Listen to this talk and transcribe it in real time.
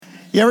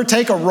You ever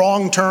take a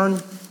wrong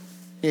turn?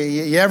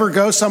 You ever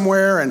go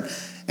somewhere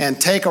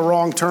and take a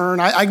wrong turn?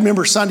 I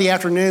remember Sunday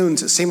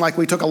afternoons, it seemed like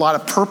we took a lot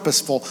of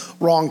purposeful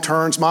wrong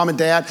turns. Mom and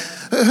Dad,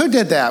 who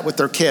did that with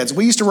their kids?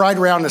 We used to ride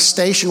around in a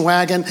station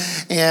wagon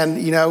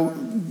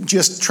and,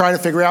 just try to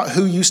figure out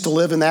who used to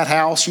live in that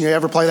house. You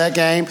ever play that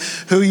game?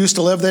 Who used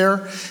to live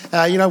there?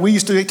 We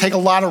used to take a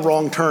lot of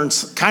wrong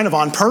turns, kind of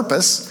on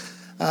purpose.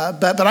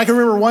 But I can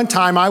remember one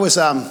time I was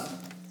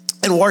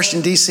in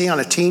Washington, D.C.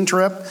 on a teen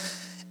trip,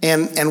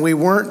 and we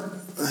weren't,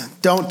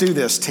 don't do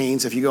this,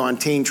 teens, if you go on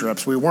teen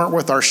trips. We weren't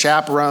with our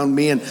chaperone,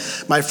 me and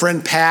my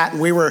friend Pat,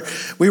 and we were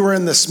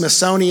in the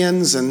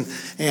Smithsonian's and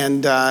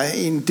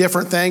in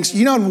different things.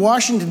 In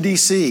Washington,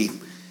 D.C.,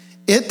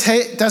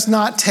 it does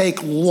not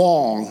take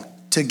long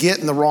to get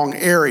in the wrong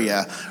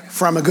area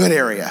from a good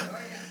area.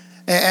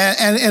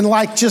 And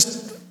like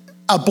just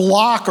a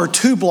block or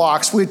 2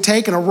 blocks, we'd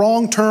taken a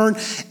wrong turn,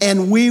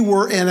 and we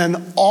were in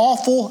an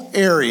awful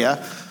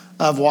area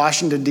of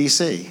Washington,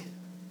 D.C.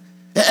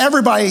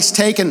 Everybody's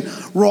taken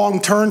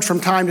wrong turns from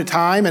time to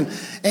time, and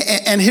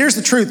here's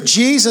the truth.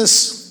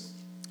 Jesus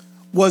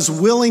was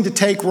willing to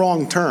take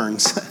wrong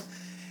turns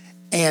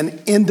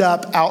and end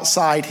up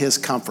outside his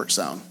comfort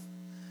zone.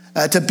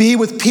 To be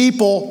with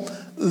people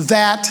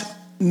that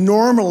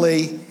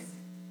normally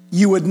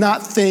you would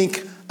not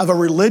think of a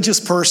religious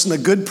person, a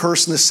good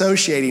person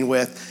associating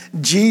with,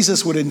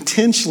 Jesus would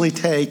intentionally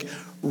take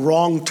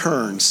wrong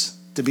turns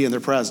to be in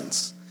their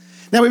presence.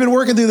 Now, we've been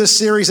working through this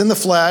series in the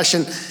flesh,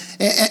 and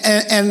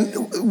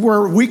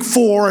we're week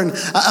 4, and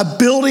a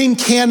building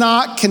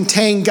cannot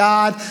contain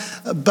God,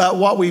 but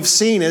what we've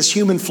seen is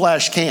human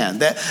flesh can.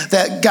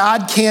 That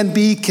God can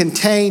be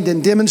contained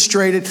and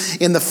demonstrated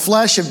in the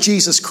flesh of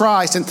Jesus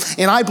Christ.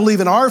 And I believe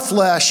in our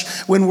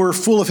flesh when we're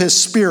full of his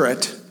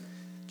Spirit.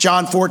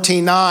 John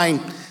 14:9,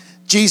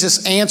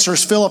 Jesus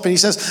answers Philip and he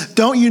says,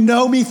 "Don't you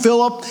know me,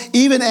 Philip?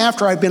 Even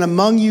after I've been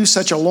among you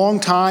such a long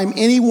time,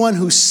 anyone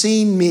who's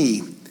seen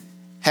me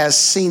has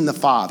seen the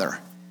Father.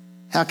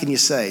 How can you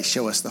say,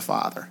 show us the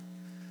Father?"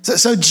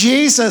 So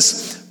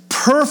Jesus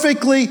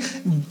perfectly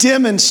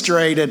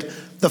demonstrated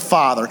the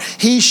Father.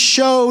 He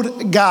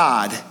showed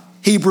God.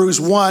 Hebrews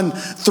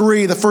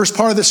 1:3, the first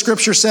part of the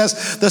scripture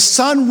says, the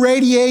Son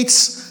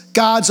radiates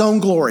God's own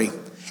glory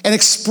and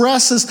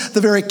expresses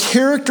the very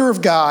character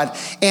of God,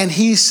 and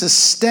he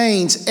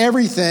sustains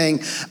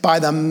everything by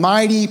the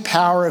mighty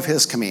power of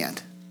his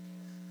command.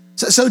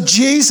 So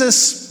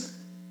Jesus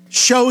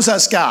shows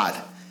us God.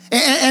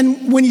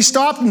 And when you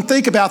stop and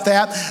think about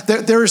that,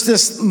 there's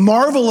this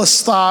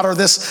marvelous thought, or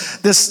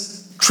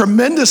this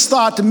tremendous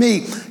thought to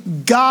me.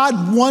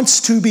 God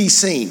wants to be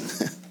seen.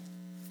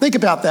 Think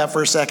about that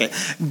for a second.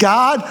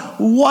 God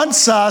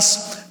wants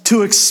us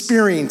to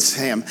experience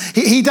him.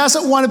 He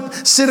doesn't want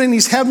to sit in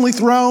his heavenly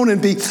throne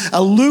and be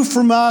aloof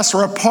from us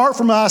or apart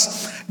from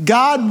us.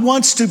 God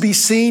wants to be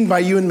seen by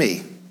you and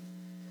me.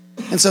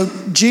 And so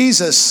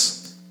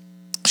Jesus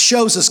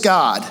shows us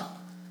God.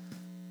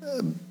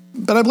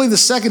 But I believe the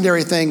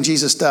secondary thing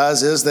Jesus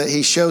does is that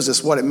he shows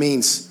us what it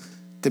means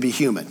to be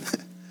human,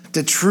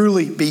 to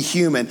truly be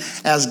human.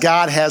 As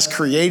God has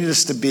created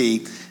us to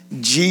be,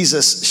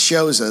 Jesus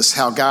shows us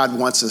how God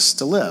wants us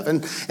to live.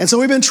 And so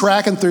we've been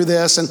tracking through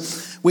this, and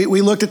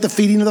we looked at the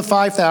feeding of the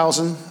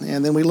 5,000,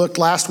 and then we looked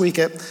last week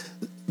at,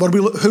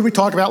 who did we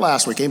talk about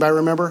last week? Anybody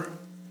remember?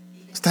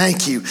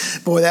 Thank you.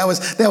 Boy, that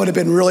would have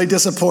been really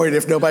disappointing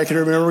if nobody could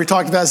remember. We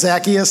talked about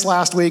Zacchaeus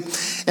last week,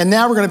 and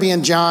now we're going to be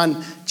in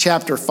John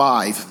chapter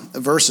 5,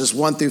 verses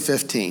 1 through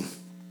 15.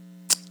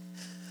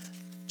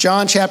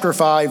 John chapter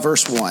 5,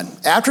 verse 1.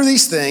 After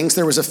these things,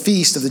 there was a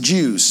feast of the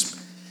Jews,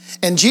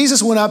 and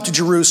Jesus went up to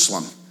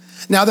Jerusalem.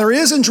 Now there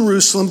is in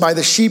Jerusalem by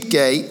the sheep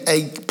gate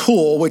a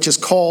pool, which is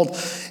called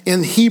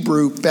in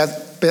Hebrew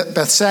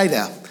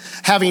Bethsaida,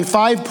 having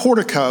 5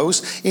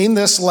 porticos. In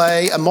this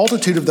lay a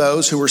multitude of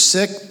those who were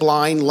sick,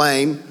 blind,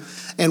 lame,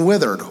 and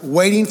withered,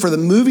 waiting for the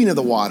moving of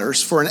the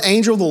waters. For an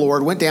angel of the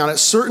Lord went down at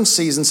certain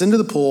seasons into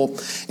the pool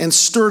and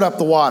stirred up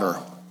the water.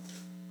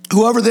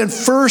 Whoever then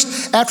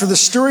first, after the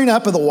stirring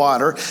up of the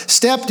water,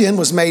 stepped in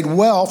was made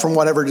well from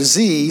whatever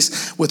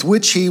disease with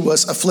which he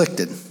was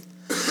afflicted.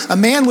 A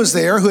man was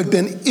there who had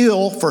been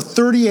ill for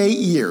 38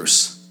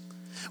 years.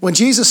 When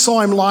Jesus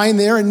saw him lying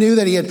there and knew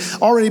that he had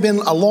already been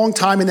a long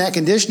time in that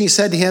condition, he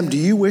said to him, "Do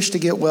you wish to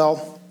get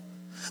well?"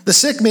 The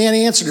sick man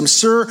answered him,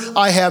 "Sir,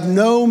 I have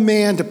no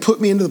man to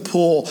put me into the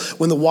pool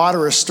when the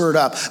water is stirred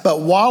up. But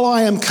while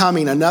I am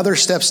coming, another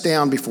steps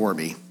down before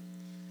me."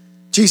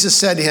 Jesus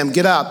said to him,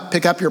 "Get up,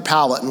 pick up your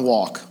pallet and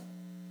walk."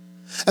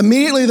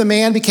 Immediately the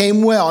man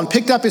became well and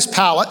picked up his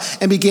pallet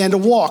and began to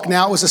walk.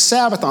 Now it was a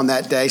Sabbath on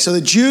that day. So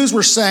the Jews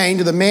were saying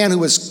to the man who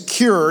was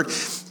cured,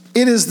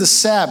 "It is the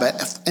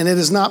Sabbath, and it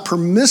is not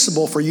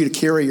permissible for you to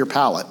carry your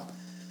pallet."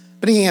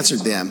 But he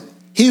answered them,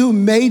 "He who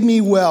made me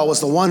well was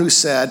the one who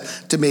said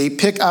to me,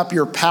 'Pick up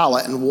your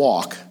pallet and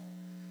walk.'"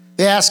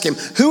 They asked him,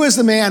 "Who is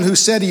the man who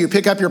said to you,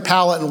 'Pick up your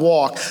pallet and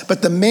walk'?"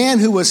 But the man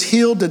who was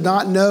healed did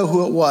not know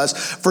who it was,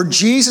 for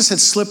Jesus had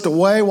slipped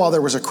away while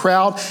there was a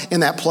crowd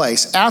in that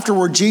place.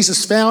 Afterward,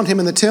 Jesus found him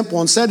in the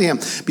temple and said to him,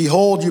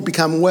 "Behold, you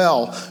become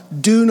well.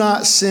 Do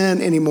not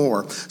sin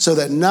anymore, so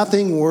that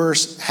nothing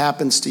worse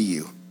happens to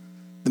you."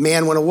 The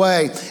man went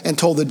away and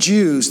told the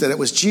Jews that it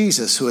was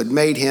Jesus who had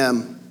made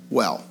him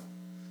well.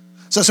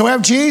 So we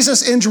have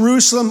Jesus in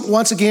Jerusalem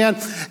once again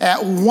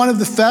at one of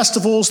the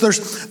festivals.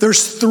 There's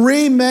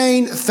three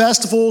main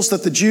festivals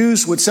that the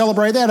Jews would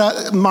celebrate. They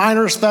had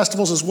minor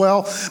festivals as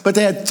well, but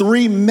they had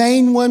three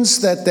main ones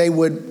that they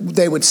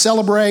would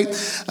celebrate: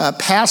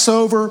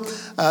 Passover,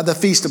 the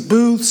Feast of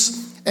Booths,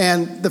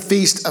 and the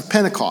Feast of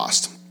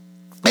Pentecost.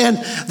 And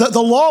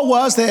the law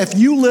was that if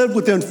you lived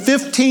within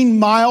 15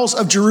 miles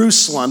of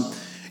Jerusalem,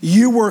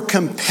 you were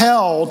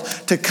compelled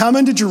to come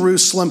into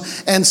Jerusalem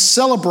and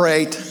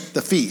celebrate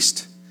the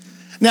feast.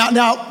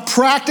 Now,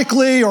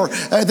 practically, or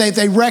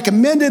they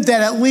recommended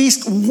that at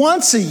least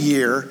once a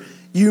year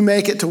you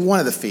make it to one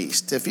of the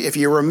feasts if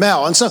you were a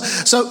male. And so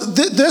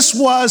this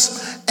was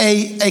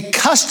a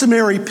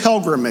customary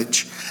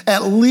pilgrimage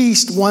at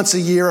least once a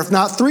year, if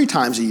not 3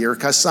 times a year,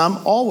 because some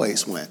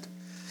always went.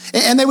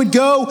 And they would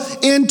go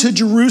into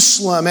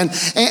Jerusalem,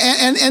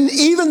 and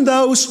even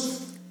those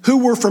who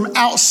were from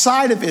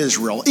outside of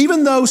Israel,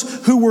 even those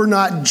who were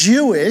not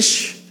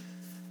Jewish,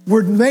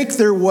 would make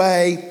their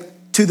way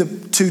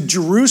to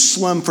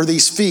Jerusalem for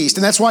these feasts.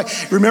 And that's why,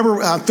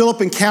 remember,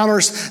 Philip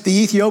encounters the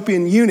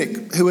Ethiopian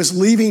eunuch who is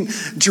leaving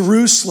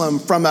Jerusalem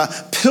from a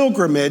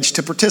pilgrimage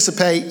to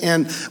participate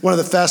in one of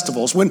the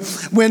festivals.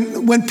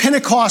 When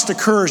Pentecost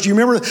occurs, do you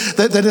remember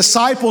that the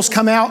disciples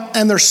come out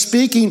and they're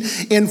speaking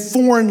in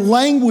foreign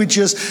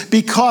languages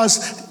because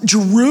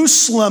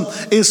Jerusalem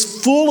is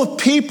full of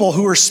people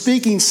who are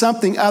speaking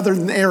something other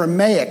than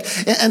Aramaic.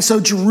 And so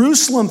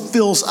Jerusalem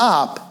fills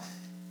up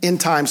in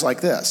times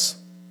like this.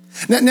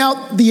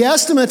 Now, the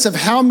estimates of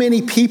how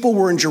many people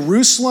were in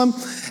Jerusalem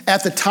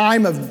at the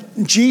time of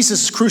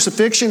Jesus'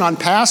 crucifixion on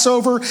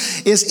Passover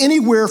is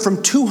anywhere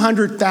from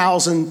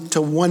 200,000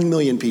 to 1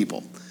 million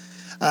people.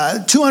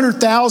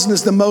 200,000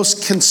 is the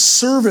most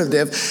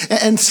conservative,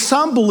 and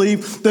some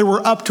believe there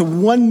were up to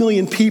 1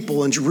 million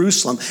people in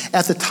Jerusalem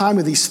at the time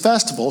of these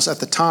festivals, at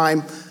the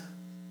time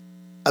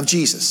of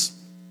Jesus.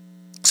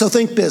 So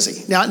think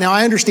busy. Now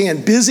I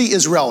understand busy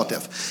is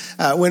relative.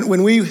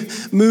 When we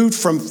moved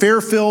from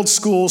Fairfield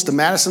schools to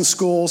Madison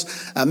schools,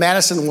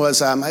 Madison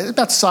was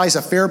about the size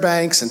of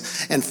Fairbanks,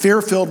 and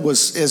Fairfield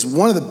is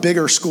one of the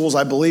bigger schools,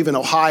 I believe, in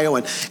Ohio.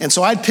 And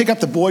so I'd pick up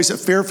the boys at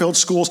Fairfield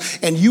schools,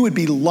 and you would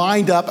be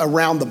lined up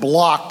around the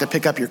block to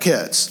pick up your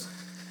kids.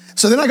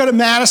 So then I go to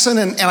Madison,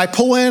 and I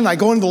pull in, I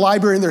go into the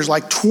library, and there's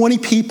like 20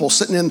 people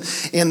sitting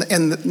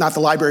in not the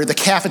library, the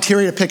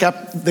cafeteria to pick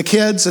up the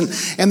kids.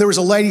 And there was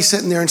a lady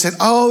sitting there and said,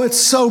 "Oh, it's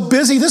so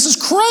busy. This is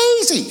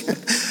crazy."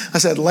 I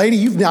said, "Lady,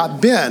 you've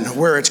not been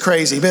where it's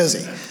crazy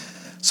busy."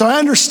 So I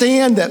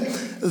understand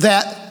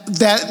that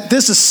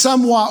this is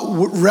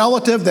somewhat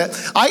relative, that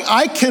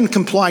I can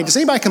complain. Does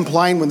anybody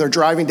complain when they're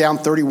driving down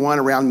 31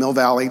 around Mill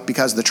Valley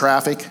because of the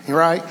traffic,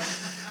 right?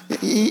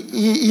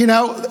 You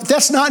know,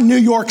 that's not New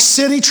York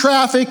City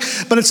traffic,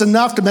 but it's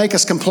enough to make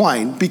us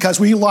complain because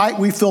we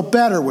feel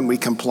better when we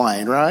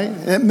complain, right?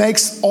 It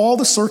makes all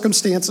the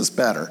circumstances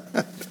better.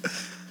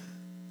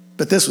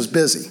 But this was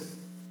busy.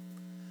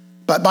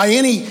 But by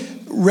any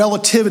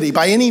relativity,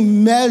 by any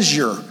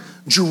measure,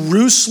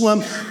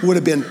 Jerusalem would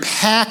have been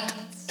packed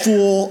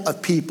full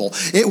of people.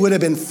 It would have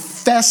been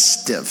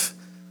festive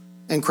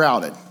and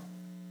crowded.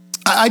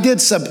 I did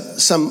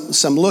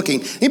some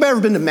looking. Anybody ever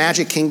been to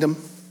Magic Kingdom?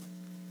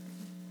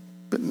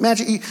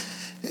 Magic,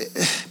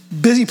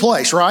 busy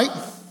place, right?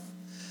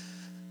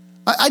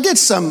 I did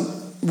some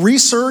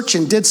research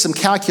and did some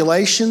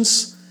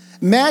calculations.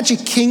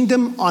 Magic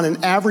Kingdom on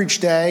an average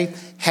day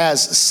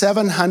has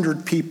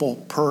 700 people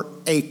per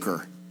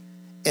acre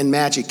in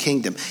Magic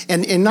Kingdom.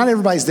 And not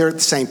everybody's there at the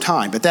same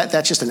time, but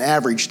that's just an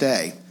average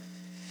day.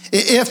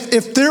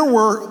 If there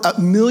were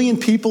 1 million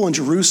people in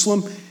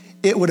Jerusalem,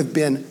 it would have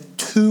been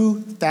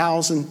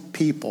 2,000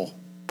 people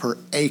per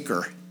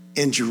acre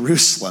in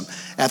Jerusalem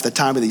at the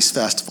time of these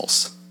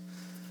festivals.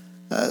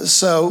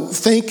 So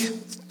think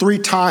 3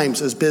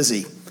 times as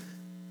busy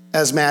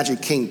as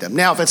Magic Kingdom.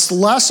 Now, if it's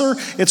lesser,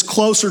 it's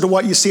closer to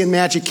what you see in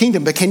Magic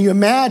Kingdom. But can you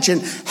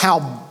imagine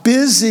how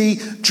busy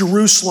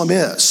Jerusalem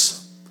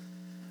is?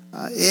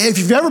 If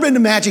you've ever been to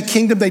Magic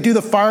Kingdom, they do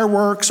the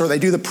fireworks or they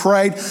do the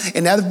parade,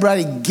 and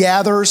everybody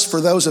gathers for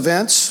those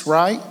events,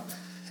 right?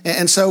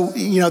 And so,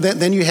 you know,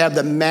 then you have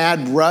the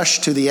mad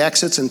rush to the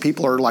exits, and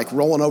people are like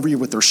rolling over you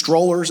with their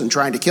strollers and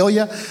trying to kill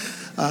you.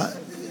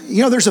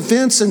 You know, there's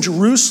events in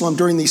Jerusalem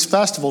during these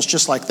festivals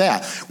just like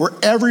that, where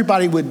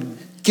everybody would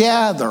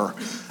gather.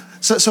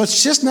 So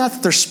it's just not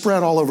that they're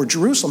spread all over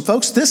Jerusalem.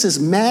 Folks, this is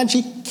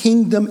Magic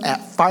Kingdom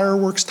at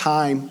fireworks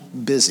time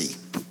busy.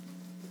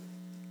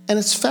 And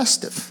it's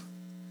festive.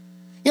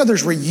 You know,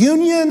 there's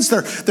reunions,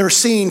 they're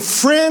seeing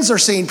friends, they're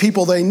seeing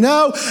people they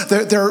know,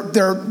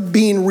 they're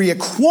being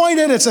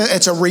reacquainted,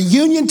 it's a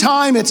reunion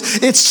time,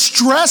 it's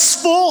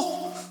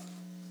stressful,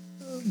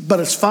 but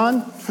it's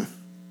fun.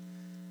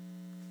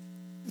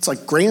 It's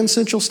like Grand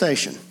Central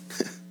Station.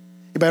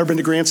 Anybody ever been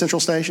to Grand Central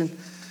Station?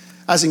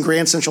 I was in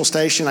Grand Central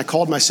Station. I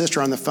called my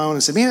sister on the phone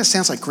and said, man, it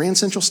sounds like Grand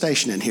Central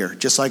Station in here,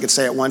 just so I could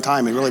say it one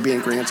time and really be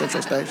in Grand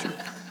Central Station.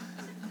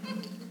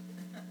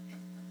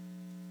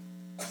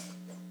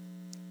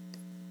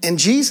 And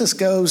Jesus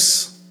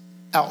goes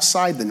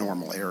outside the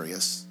normal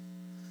areas,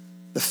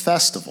 the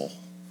festival.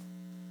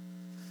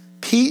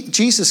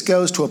 Jesus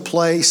goes to a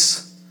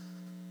place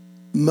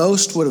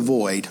most would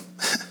avoid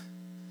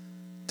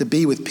to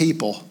be with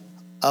people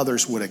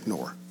others would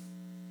ignore.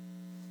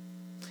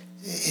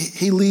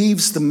 He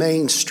leaves the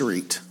main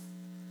street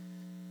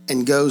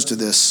and goes to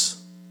this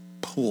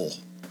pool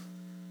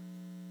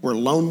where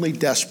lonely,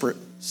 desperate,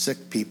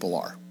 sick people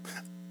are.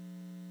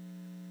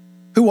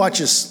 Who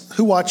watches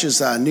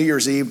New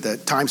Year's Eve, the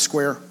Times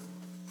Square?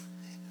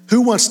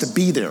 Who wants to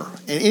be there?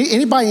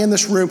 Anybody in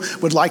this room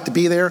would like to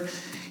be there?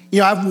 You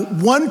know, I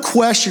have one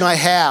question I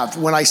have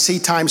when I see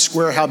Times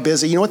Square, how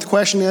busy. You know what the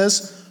question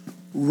is?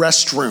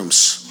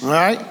 Restrooms, all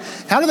right?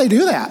 How do they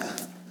do that?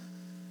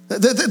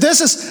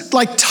 This is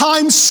like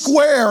Times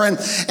Square,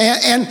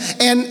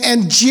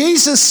 and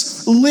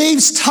Jesus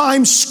leaves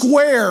Times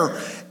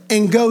Square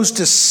and goes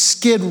to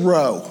Skid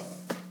Row.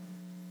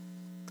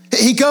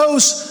 He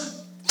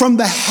goes from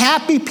the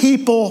happy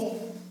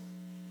people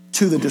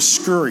to the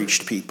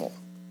discouraged people,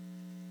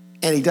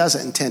 and he does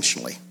it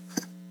intentionally.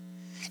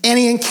 And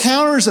he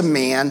encounters a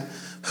man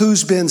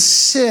who's been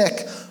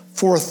sick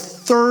for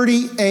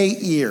 38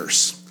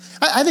 years.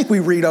 I think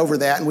we read over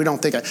that and we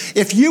don't think it.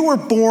 If you were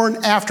born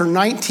after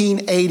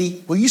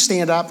 1980, will you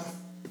stand up?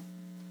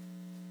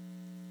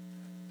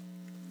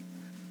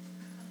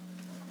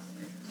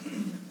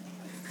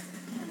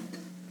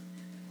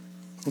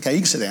 Okay, you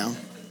can sit down.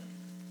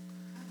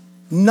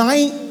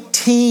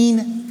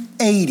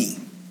 1980.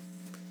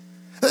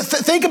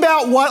 Think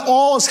about what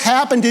all has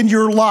happened in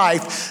your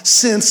life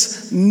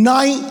since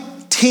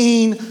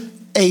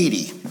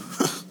 1980.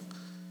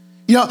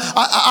 You know,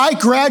 I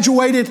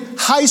graduated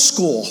high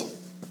school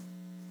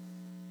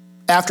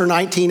after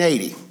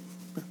 1980.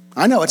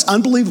 I know, it's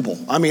unbelievable.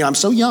 I mean, I'm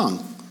so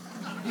young.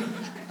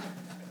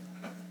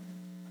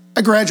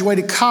 I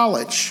graduated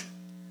college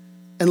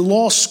and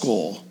law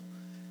school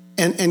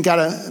and got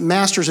a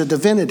master's of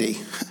divinity.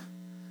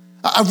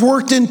 I've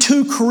worked in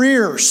 2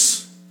 careers.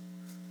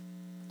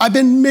 I've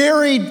been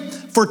married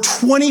for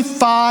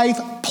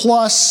 25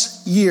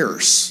 plus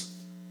years.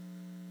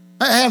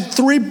 I have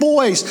 3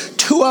 boys.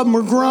 2 of them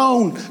are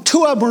grown.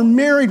 2 of them are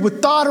married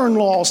with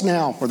daughter-in-laws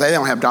now. Or they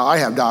don't have I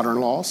have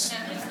daughter-in-laws.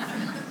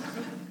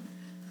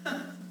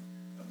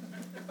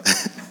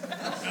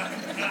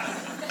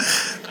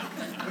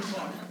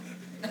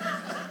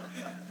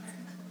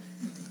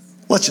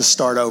 Let's just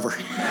start over.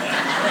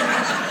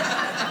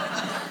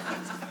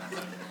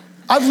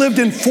 I've lived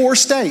in 4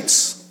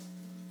 states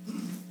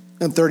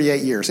in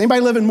 38 years.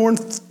 Anybody live in more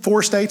than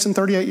 4 states in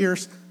 38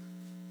 years?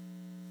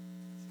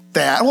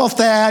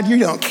 Thad, you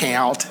don't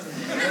count.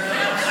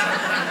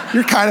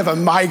 You're kind of a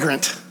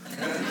migrant.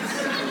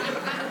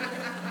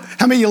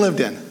 How many you lived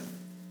in?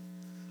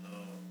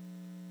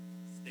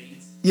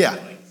 States? Yeah.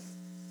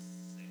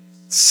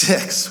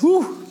 6.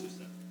 Whew.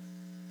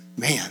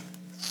 Man,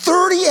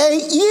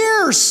 38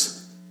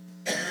 years.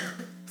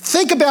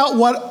 Think about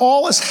what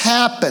all has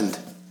happened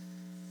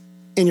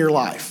in your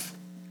life.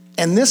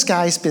 And this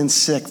guy's been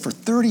sick for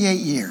 38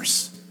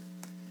 years.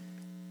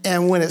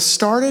 And when it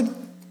started,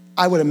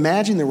 I would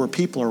imagine there were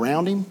people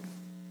around him,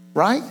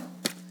 right?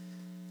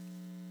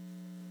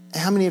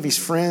 How many of his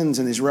friends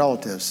and his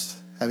relatives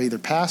have either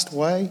passed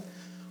away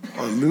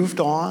or moved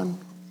on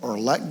or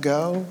let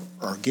go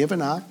or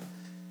given up?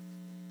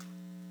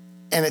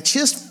 And it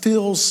just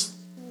feels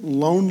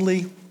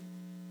lonely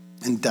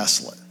and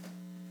desolate.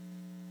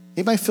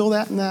 Anybody feel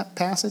that in that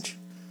passage?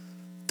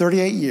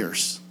 38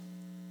 years.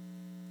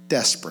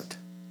 Desperate.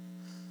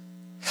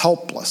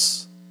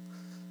 Helpless.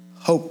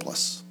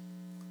 Hopeless.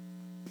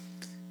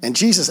 And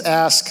Jesus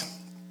asked,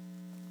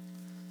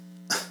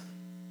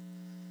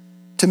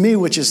 to me,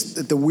 which is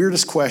the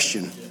weirdest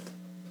question,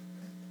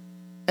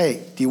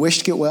 hey, do you wish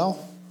to get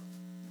well?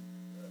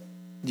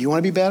 Do you want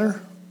to be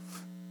better?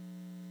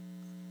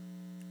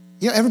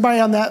 You know,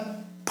 everybody on that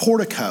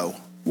portico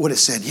would have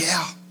said,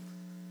 yeah.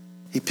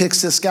 He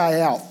picks this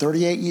guy out,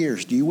 38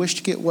 years. Do you wish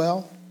to get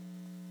well?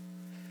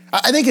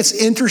 I think it's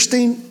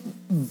interesting,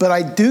 but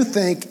I do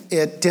think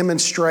it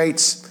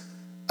demonstrates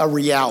a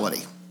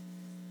reality.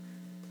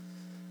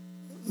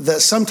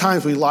 That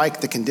sometimes we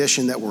like the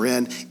condition that we're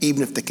in,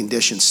 even if the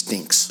condition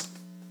stinks.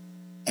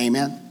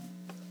 Amen?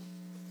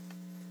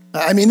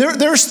 I mean,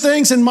 there's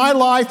things in my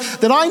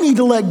life that I need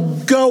to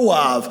let go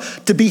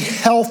of to be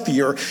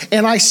healthier,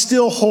 and I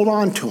still hold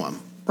on to them,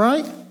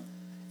 right?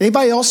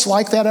 Anybody else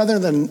like that other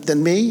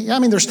than me? I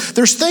mean,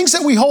 there's things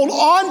that we hold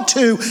on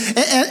to,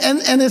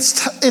 and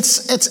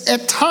it's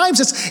at times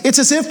it's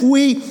as if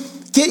we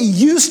get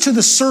used to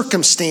the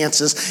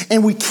circumstances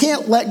and we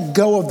can't let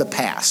go of the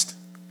past.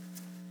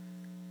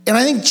 And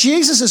I think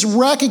Jesus is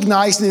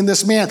recognizing in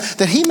this man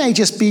that he may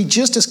just be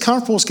just as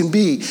comfortable as can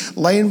be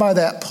laying by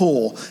that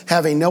pool,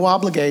 having no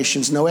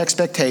obligations, no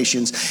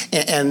expectations,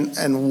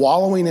 and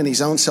wallowing in his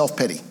own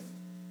self-pity.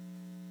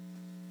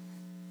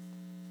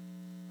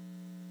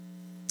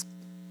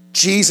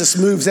 Jesus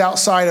moves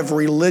outside of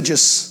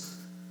religious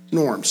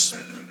norms.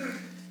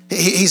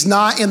 He's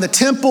not in the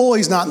temple.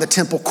 He's not in the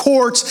temple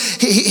courts.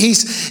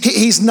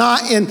 He's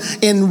not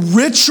in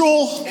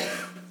ritual.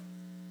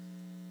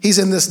 He's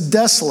in this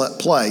desolate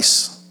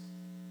place.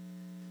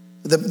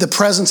 The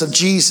presence of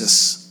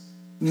Jesus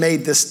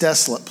made this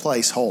desolate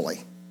place holy.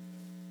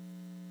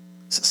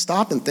 So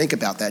stop and think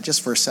about that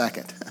just for a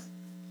second.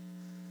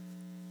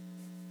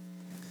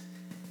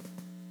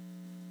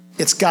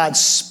 It's God's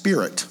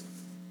Spirit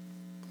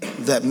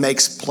that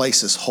makes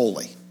places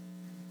holy.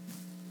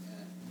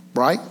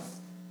 Right?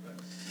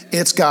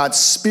 It's God's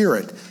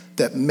Spirit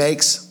that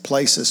makes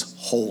places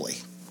holy.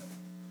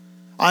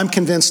 I'm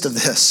convinced of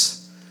this.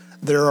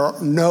 There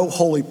are no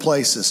holy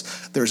places.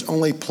 There's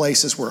only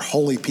places where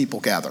holy people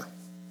gather.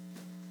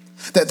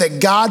 That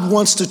God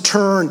wants to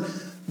turn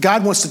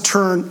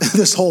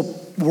this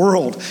whole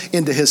world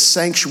into his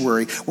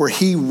sanctuary where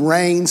he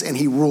reigns and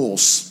he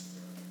rules.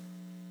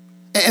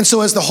 And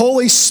so as the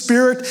Holy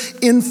Spirit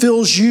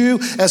infills you,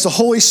 as the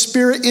Holy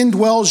Spirit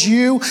indwells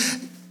you,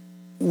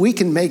 we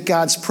can make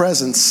God's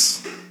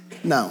presence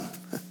known.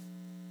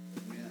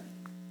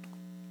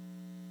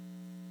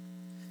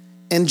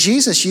 And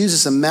Jesus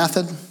uses a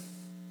method.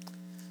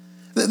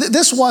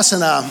 This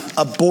wasn't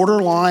a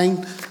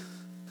borderline.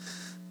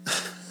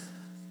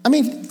 I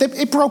mean,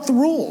 it broke the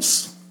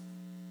rules.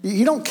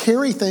 You don't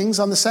carry things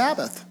on the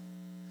Sabbath.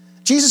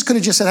 Jesus could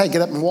have just said, hey,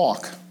 get up and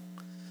walk.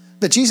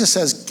 But Jesus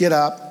says, get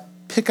up,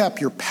 pick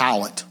up your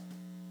pallet,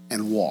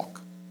 and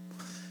walk.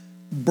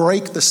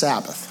 Break the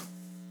Sabbath.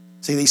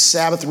 See, these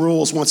Sabbath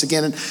rules, once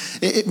again, and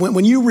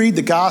when you read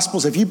the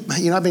Gospels, I've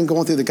been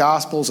going through the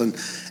Gospels, and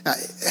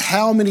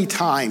how many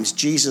times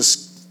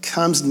Jesus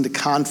comes into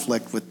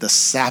conflict with the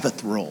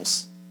Sabbath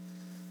rules.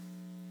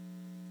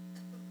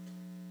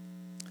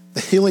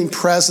 The healing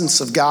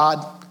presence of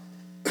God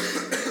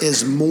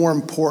is more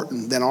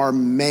important than our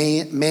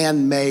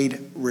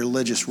man-made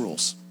religious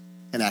rules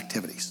and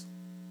activities.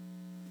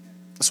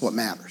 That's what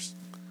matters.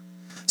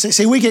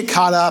 See, we get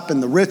caught up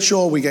in the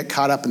ritual, we get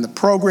caught up in the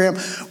program,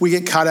 we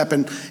get caught up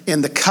in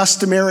the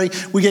customary,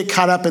 we get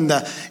caught up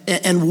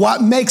in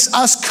what makes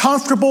us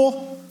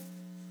comfortable.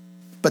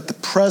 But the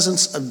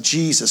presence of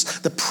Jesus,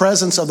 the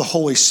presence of the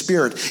Holy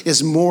Spirit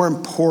is more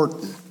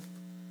important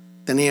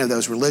than any of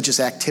those religious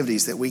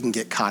activities that we can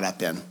get caught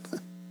up in.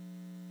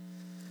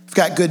 I've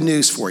got good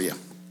news for you.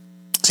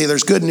 See,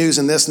 there's good news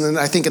in this, and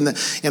then I think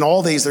in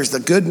all these, there's the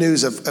good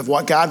news of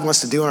what God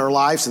wants to do in our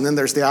lives, and then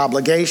there's the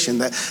obligation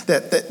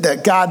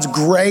that God's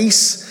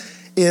grace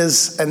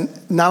is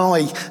not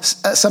only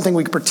something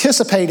we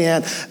participate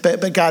in,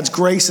 but God's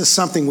grace is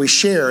something we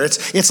share.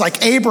 It's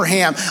like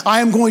Abraham.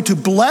 I am going to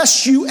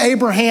bless you,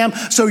 Abraham,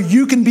 so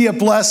you can be a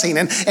blessing.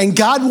 And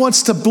God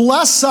wants to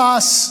bless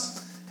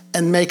us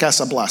and make us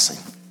a blessing.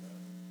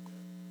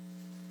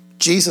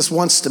 Jesus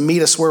wants to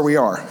meet us where we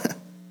are.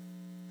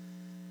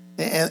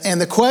 And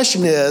the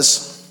question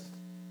is,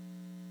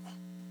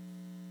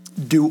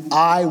 do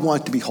I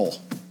want to be whole?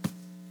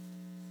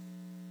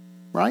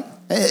 Right?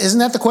 Isn't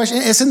that the question?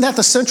 Isn't that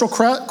the central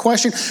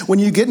question when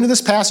you get into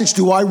this passage?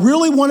 Do I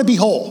really want to be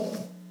whole?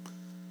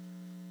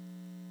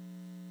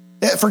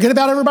 Forget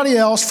about everybody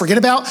else. Forget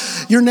about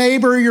your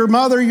neighbor, your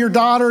mother, your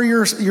daughter,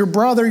 your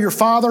brother, your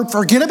father.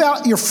 Forget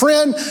about your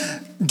friend.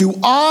 Do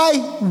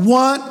I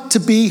want to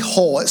be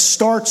whole? It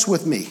starts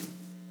with me.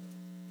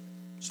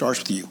 It starts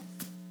with you.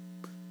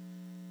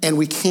 And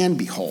we can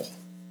be whole.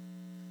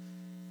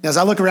 As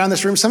I look around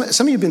this room, some of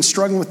you have been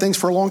struggling with things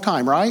for a long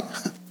time, right?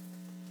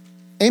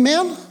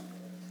 Amen?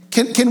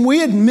 Can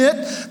we admit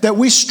that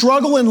we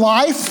struggle in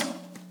life?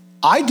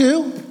 I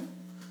do.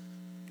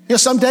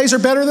 Some days are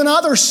better than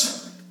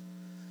others.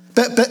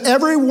 But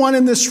everyone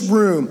in this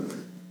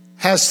room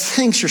has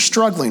things you're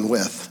struggling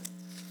with.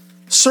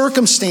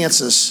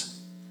 Circumstances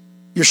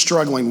you're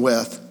struggling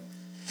with.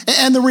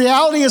 And the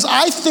reality is,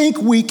 I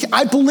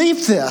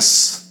believe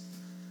this.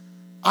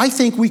 I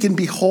think we can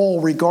be whole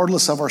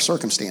regardless of our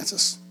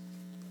circumstances.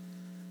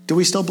 Do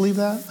we still believe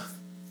that?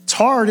 It's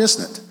hard,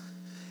 isn't it?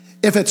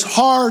 If it's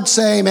hard,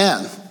 say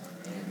amen.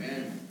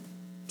 Amen.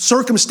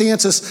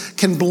 Circumstances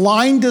can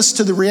blind us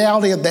to the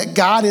reality of that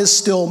God is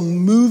still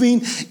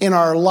moving in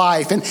our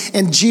life.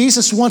 And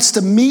Jesus wants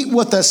to meet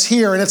with us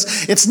here. And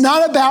it's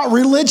not about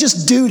religious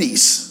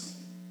duties.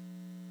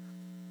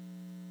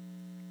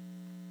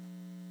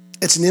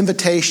 It's an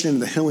invitation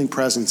into the healing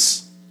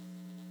presence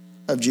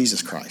of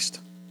Jesus Christ.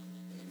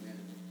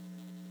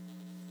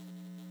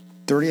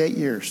 38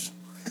 years.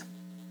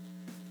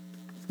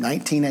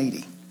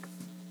 1980.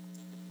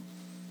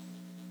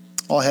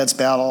 All heads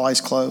bowed, all eyes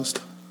closed.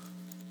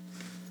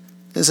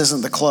 This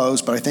isn't the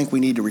close, but I think we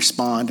need to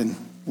respond and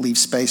leave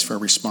space for a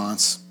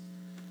response.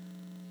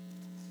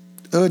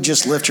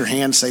 Just lift your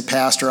hand and say,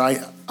 Pastor,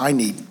 I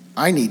need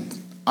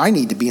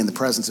to be in the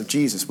presence of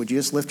Jesus. Would you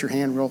just lift your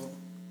hand real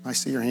I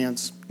see your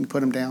hands. You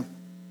put them down.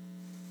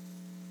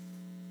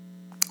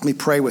 Let me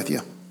pray with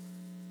you.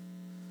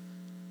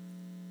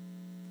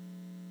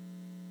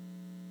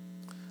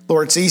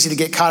 Lord, it's easy to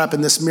get caught up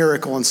in this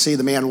miracle and see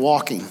the man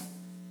walking.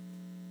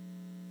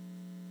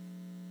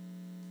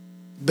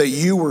 But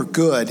you were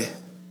good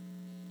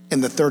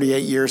in the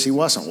 38 years he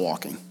wasn't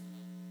walking.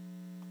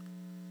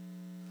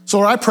 So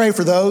Lord, I pray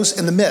for those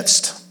in the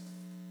midst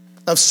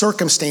of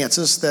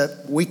circumstances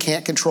that we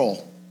can't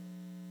control.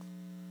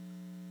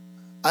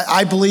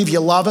 I believe you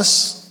love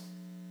us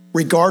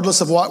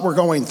regardless of what we're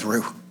going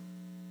through.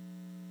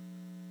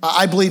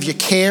 I believe you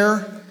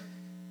care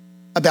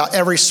about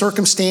every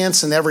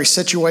circumstance and every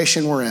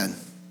situation we're in.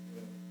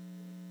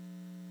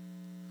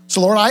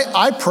 So Lord,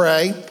 I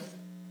pray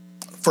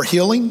for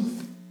healing.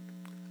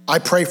 I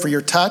pray for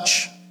your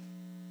touch.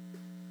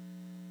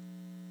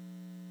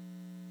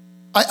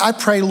 I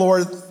pray,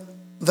 Lord,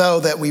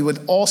 though, that we would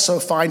also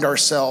find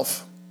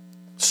ourselves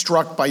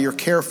struck by your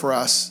care for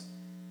us,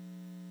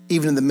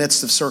 even in the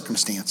midst of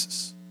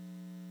circumstances.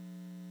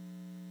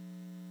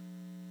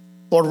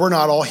 Lord, we're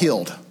not all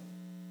healed.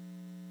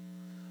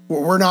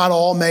 We're not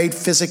all made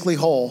physically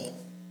whole.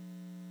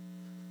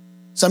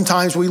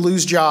 Sometimes we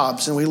lose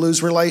jobs and we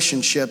lose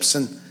relationships,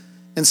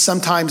 and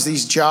sometimes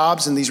these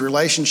jobs and these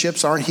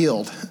relationships aren't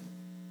healed.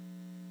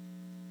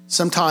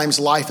 Sometimes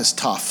life is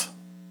tough.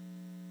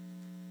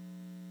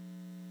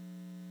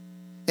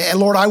 And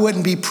Lord, I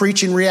wouldn't be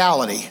preaching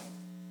reality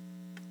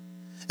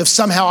if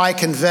somehow I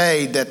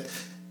conveyed that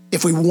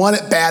if we want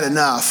it bad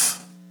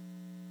enough,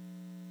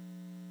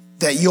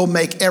 that you'll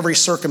make every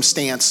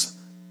circumstance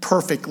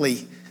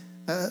perfectly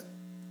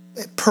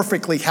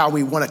how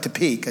we want it to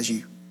be, because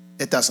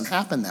it doesn't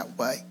happen that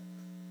way.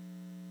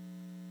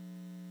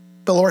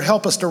 But Lord,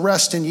 help us to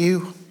rest in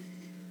you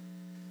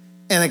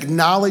and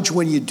acknowledge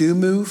when you do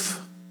move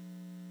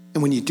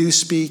and when you do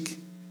speak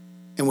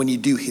and when you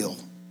do heal.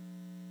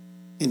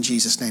 In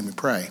Jesus' name we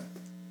pray.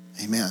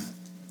 Amen.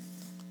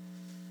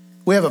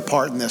 We have a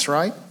part in this,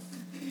 right?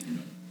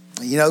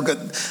 You know,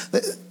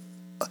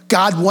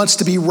 God wants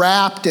to be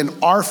wrapped in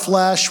our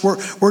flesh.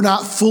 We're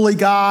not fully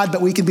God,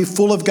 but we can be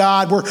full of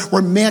God.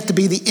 We're meant to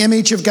be the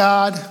image of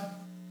God.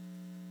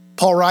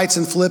 Paul writes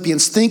in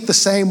Philippians, think the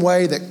same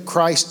way that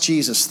Christ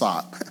Jesus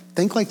thought.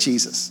 Think like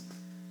Jesus.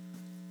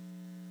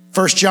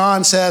 1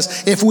 John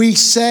says, if we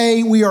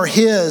say we are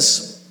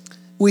his,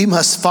 we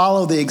must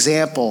follow the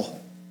example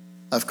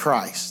of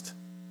Christ.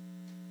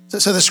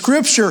 So the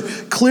scripture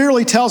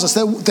clearly tells us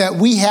that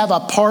we have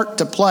a part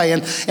to play.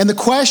 And the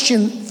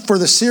question for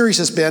the series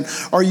has been,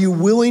 are you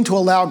willing to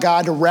allow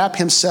God to wrap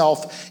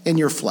himself in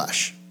your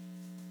flesh?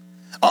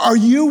 Are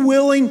you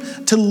willing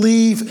to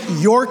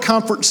leave your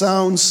comfort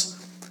zones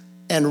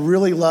and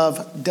really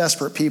love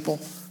desperate people?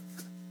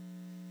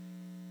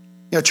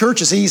 You know,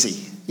 church is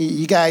easy.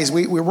 You guys,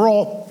 we're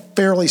all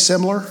fairly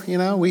similar. You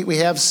know, we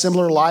have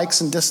similar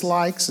likes and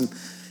dislikes, and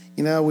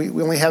you know, we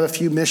only have a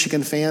few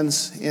Michigan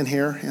fans in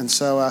here, and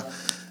so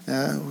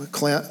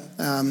Clint,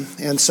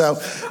 and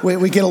so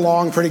we get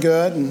along pretty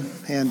good,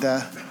 and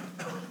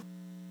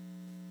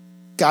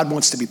God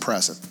wants to be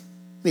present.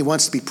 He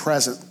wants to be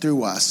present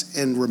through us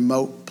in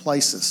remote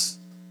places.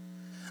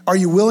 Are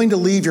you willing to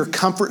leave your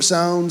comfort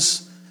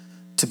zones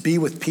to be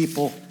with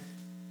people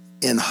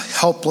in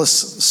helpless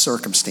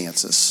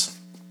circumstances?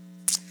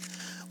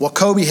 Well,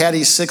 Kobe had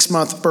his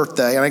 6-month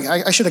birthday, and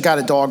I should have got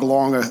a dog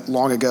long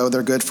ago.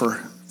 They're good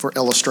for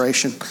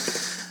illustration.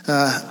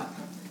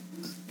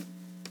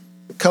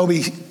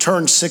 Kobe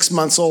turned 6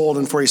 months old,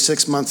 and for his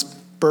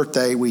 6-month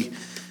birthday, we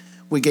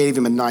gave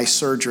him a nice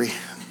surgery.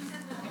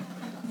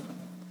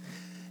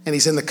 And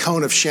he's in the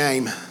cone of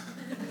shame.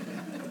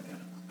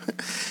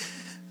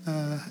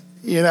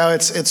 You know,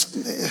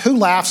 it's who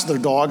laughs at their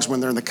dogs when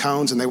they're in the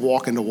cones and they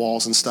walk into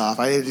walls and stuff.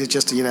 It's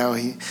just, you know,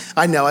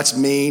 I know it's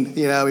mean.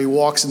 You know, he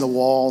walks in the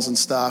walls and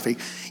stuff. He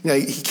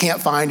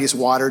can't find his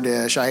water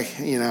dish.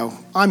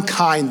 I'm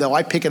kind though.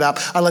 I pick it up.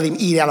 I let him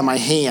eat out of my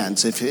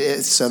hands.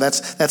 So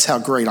that's how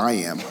great I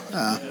am.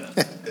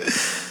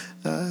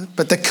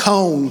 But the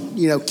cone,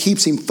 you know,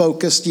 keeps him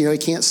focused. You know, he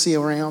can't see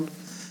around.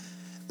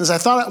 As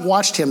I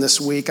watched him this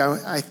week,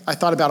 I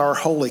thought about our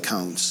holy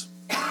cones.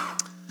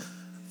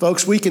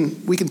 Folks, we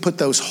can put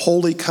those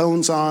holy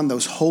cones on,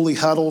 those holy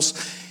huddles,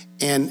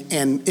 and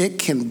it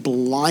can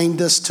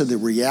blind us to the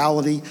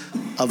reality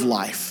of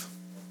life,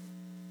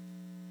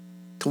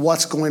 to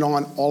what's going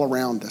on all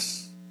around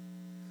us,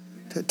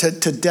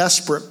 to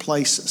desperate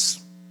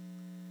places.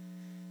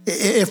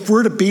 If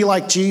we're to be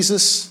like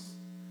Jesus,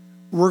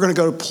 we're going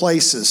to go to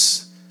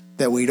places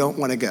that we don't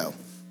want to go.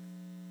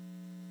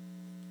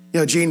 You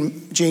know,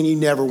 Gene, you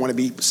never want to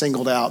be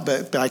singled out,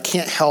 but I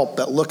can't help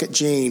but look at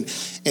Gene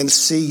and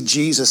see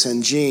Jesus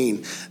in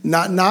Gene.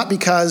 Not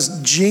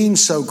because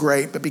Gene's so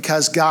great, but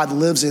because God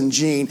lives in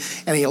Gene,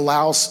 and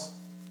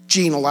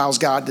Gene allows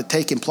God to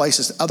take him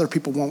places that other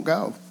people won't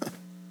go.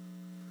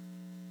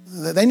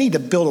 They need to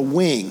build a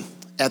wing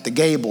at the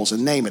Gables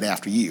and name it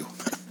after you.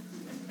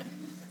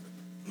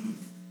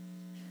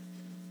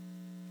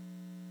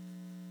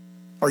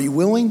 Are you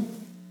willing?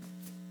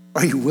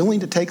 Are you willing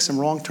to take some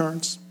wrong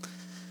turns?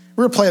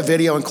 We're going to play a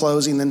video in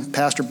closing, then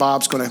Pastor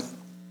Bob's going to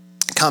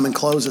come and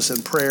close us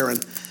in prayer.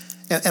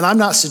 And I'm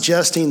not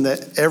suggesting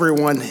that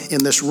everyone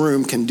in this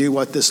room can do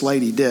what this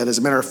lady did. As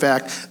a matter of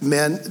fact,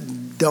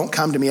 men, don't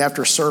come to me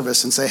after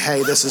service and say,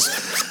 hey, this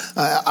is,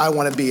 I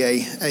want to be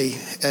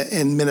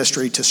in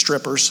ministry to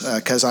strippers,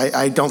 because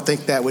I don't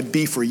think that would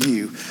be for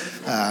you.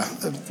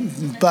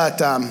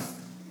 But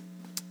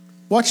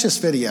watch this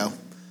video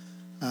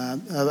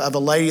of a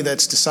lady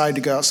that's decided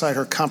to go outside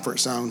her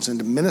comfort zones and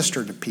to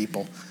minister to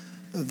people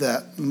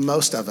that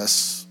most of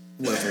us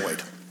would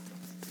avoid.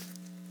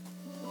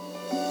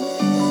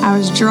 I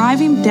was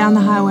driving down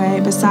the highway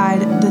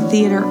beside the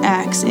Theater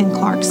X in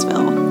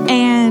Clarksville,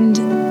 and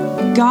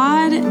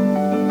God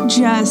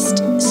just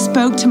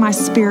spoke to my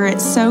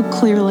spirit so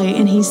clearly,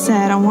 and he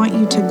said, I want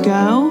you to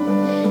go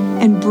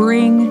and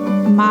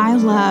bring my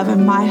love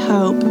and my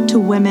hope to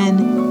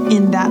women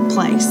in that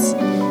place.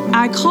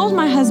 I called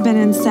my husband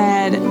and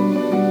said,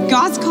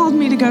 God's called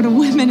me to go to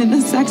women in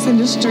the sex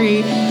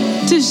industry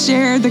to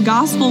share the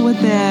gospel with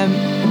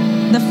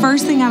them. The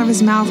first thing out of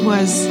his mouth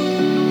was,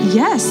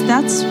 yes,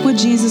 that's what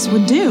Jesus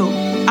would do.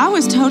 I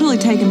was totally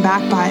taken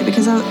back by it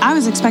because I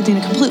was expecting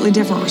a completely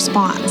different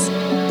response.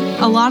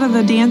 A lot of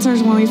the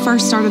dancers, when we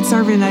first started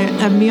serving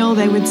a meal,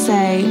 they would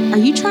say, are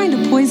you trying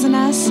to poison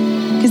us?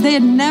 Because they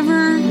had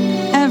never,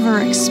 ever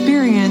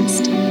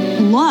experienced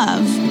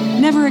love,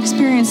 never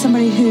experienced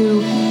somebody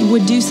who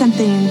would do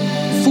something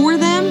for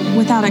them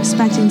without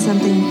expecting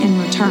something in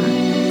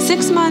return.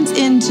 6 months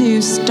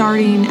into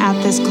starting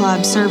at this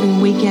club,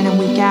 serving week in and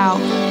week out,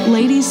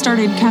 ladies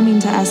started coming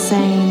to us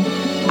saying,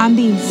 I'm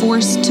being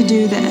forced to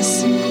do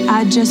this.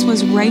 I just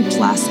was raped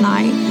last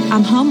night.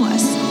 I'm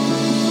homeless.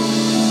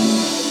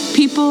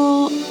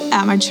 People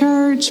at my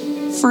church,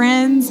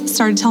 friends,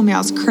 started telling me I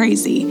was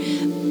crazy.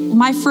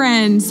 My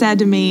friend said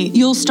to me,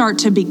 you'll start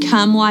to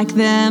become like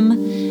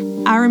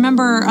them. I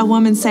remember a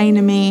woman saying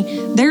to me,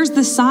 there's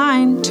the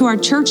sign to our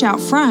church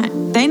out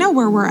front. They know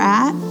where we're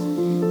at.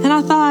 And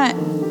I thought,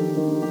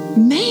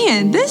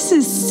 man, this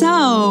is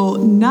so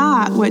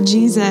not what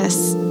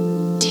Jesus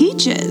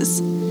teaches.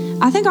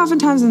 I think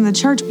oftentimes in the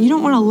church, you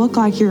don't want to look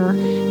like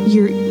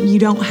you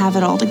don't have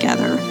it all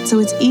together. So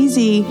it's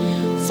easy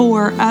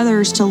for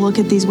others to look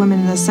at these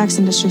women in the sex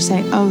industry and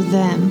say, oh,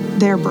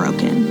 they're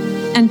broken.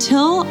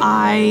 Until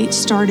I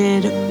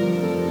started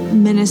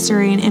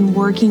ministering and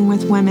working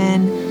with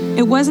women,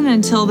 it wasn't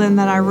until then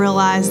that I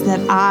realized that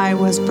I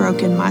was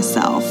broken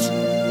myself.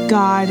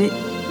 God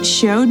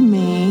showed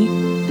me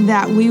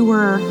that we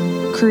were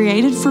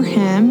created for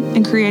Him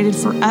and created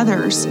for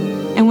others.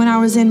 And when I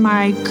was in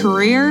my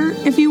career,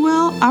 if you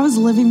will, I was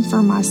living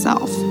for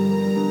myself.